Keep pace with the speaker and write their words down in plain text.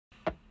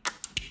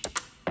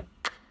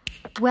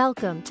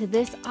Welcome to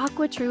this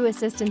AquaTru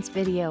assistance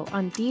video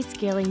on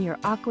descaling your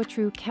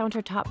AquaTru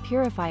countertop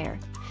purifier.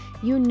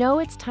 You know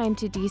it's time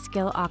to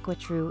descale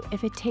AquaTru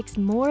if it takes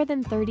more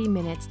than 30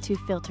 minutes to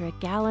filter a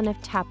gallon of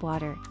tap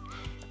water.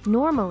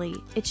 Normally,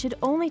 it should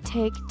only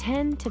take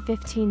 10 to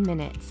 15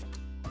 minutes.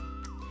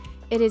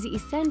 It is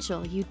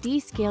essential you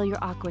descale your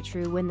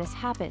AquaTru when this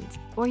happens,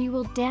 or you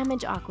will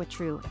damage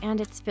AquaTru and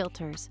its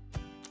filters.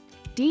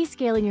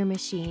 Descaling your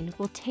machine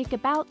will take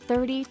about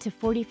 30 to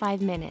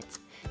 45 minutes,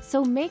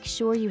 so make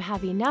sure you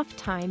have enough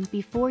time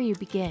before you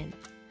begin.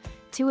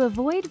 To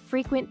avoid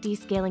frequent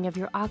descaling of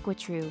your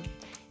AquaTru,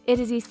 it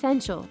is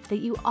essential that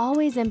you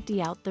always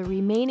empty out the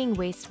remaining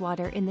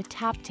wastewater in the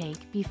tap tank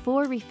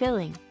before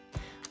refilling.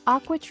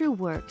 AquaTru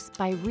works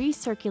by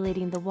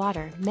recirculating the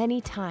water many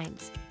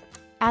times.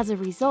 As a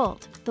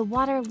result, the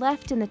water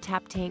left in the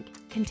tap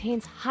tank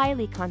contains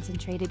highly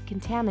concentrated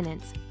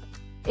contaminants.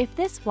 If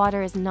this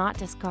water is not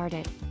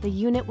discarded, the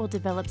unit will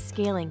develop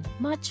scaling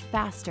much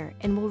faster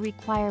and will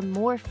require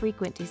more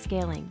frequent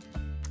descaling.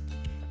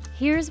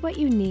 Here's what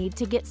you need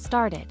to get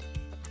started.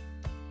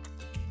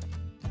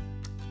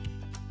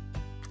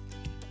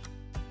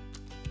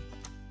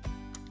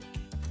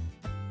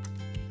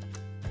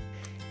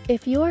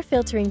 If your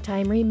filtering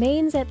time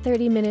remains at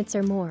 30 minutes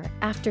or more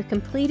after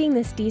completing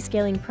this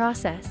descaling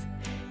process,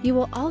 you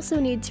will also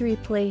need to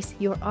replace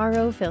your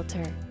RO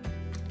filter.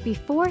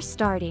 Before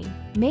starting,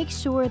 make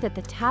sure that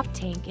the tap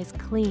tank is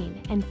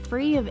clean and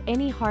free of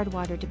any hard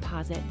water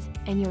deposits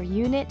and your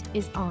unit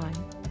is on.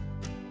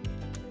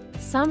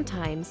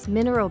 Sometimes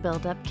mineral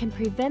buildup can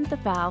prevent the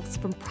valves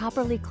from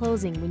properly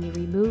closing when you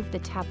remove the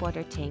tap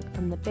water tank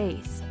from the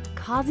base,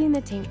 causing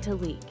the tank to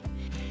leak.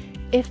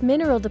 If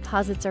mineral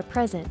deposits are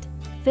present,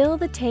 fill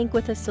the tank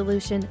with a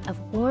solution of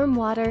warm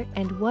water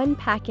and 1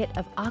 packet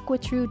of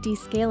AquaTru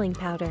descaling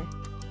powder.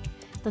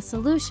 The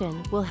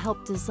solution will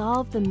help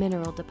dissolve the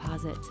mineral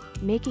deposits,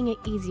 making it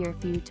easier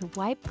for you to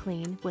wipe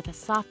clean with a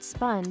soft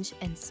sponge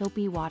and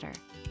soapy water.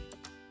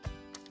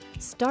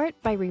 Start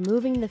by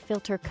removing the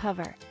filter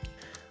cover.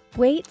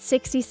 Wait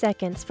 60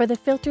 seconds for the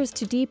filters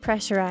to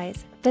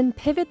depressurize, then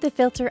pivot the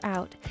filter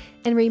out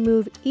and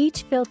remove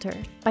each filter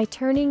by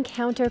turning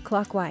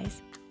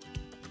counterclockwise.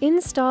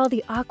 Install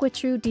the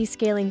AquaTru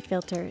descaling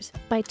filters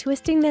by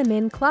twisting them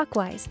in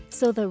clockwise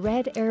so the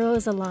red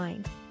arrows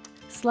align.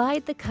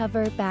 Slide the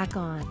cover back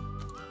on.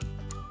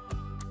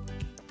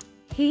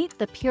 Heat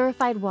the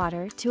purified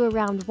water to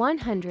around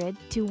 100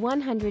 to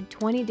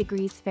 120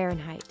 degrees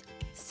Fahrenheit,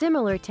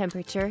 similar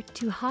temperature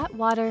to hot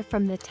water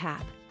from the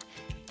tap.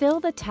 Fill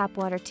the tap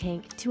water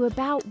tank to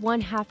about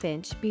 1/2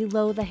 inch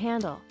below the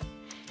handle.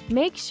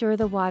 Make sure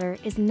the water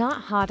is not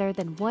hotter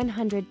than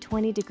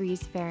 120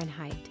 degrees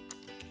Fahrenheit.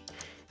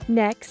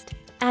 Next,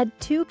 add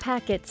 2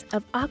 packets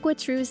of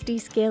AquaTru's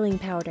descaling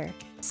powder.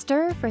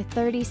 Stir for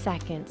 30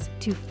 seconds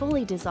to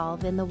fully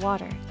dissolve in the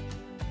water.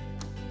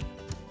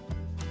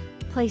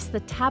 Place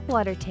the tap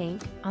water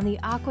tank on the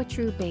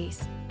AquaTru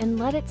base and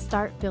let it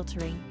start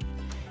filtering.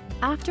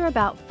 After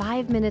about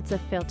 5 minutes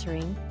of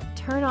filtering,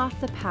 turn off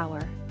the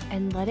power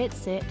and let it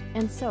sit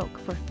and soak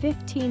for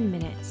 15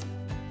 minutes.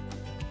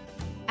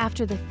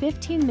 After the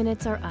 15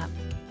 minutes are up,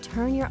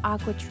 turn your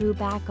AquaTru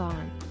back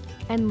on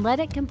and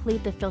let it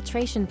complete the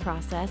filtration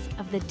process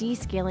of the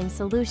descaling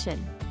solution.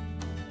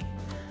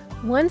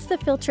 Once the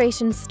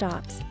filtration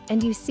stops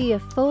and you see a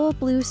full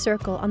blue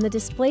circle on the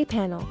display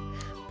panel,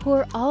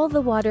 pour all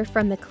the water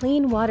from the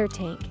clean water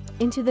tank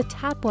into the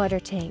tap water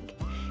tank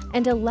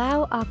and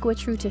allow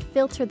AquaTru to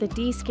filter the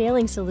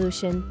descaling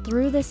solution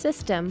through the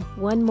system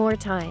one more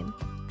time.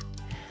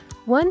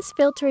 Once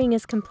filtering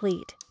is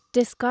complete,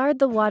 discard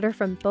the water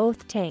from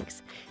both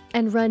tanks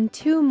and run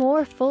 2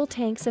 more full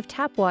tanks of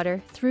tap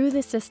water through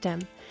the system,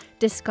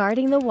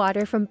 discarding the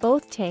water from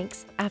both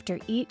tanks after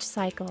each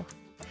cycle.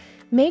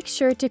 Make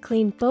sure to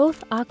clean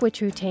both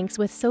AquaTru tanks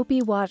with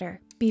soapy water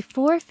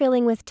before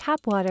filling with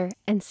tap water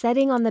and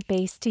setting on the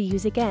base to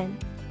use again.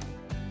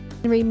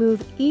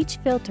 Remove each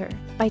filter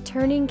by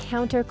turning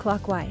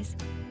counterclockwise.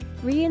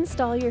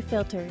 Reinstall your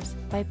filters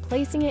by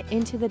placing it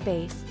into the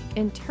base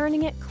and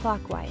turning it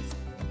clockwise.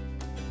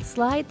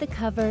 Slide the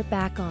cover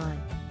back on.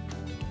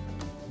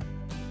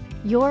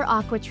 Your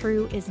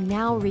AquaTru is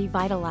now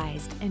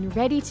revitalized and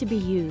ready to be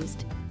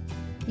used.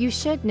 You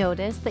should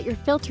notice that your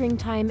filtering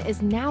time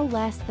is now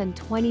less than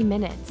 20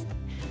 minutes.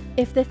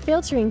 If the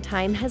filtering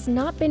time has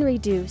not been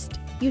reduced,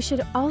 you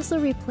should also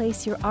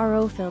replace your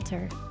RO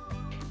filter.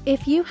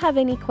 If you have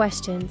any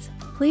questions,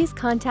 please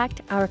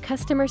contact our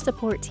customer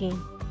support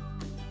team.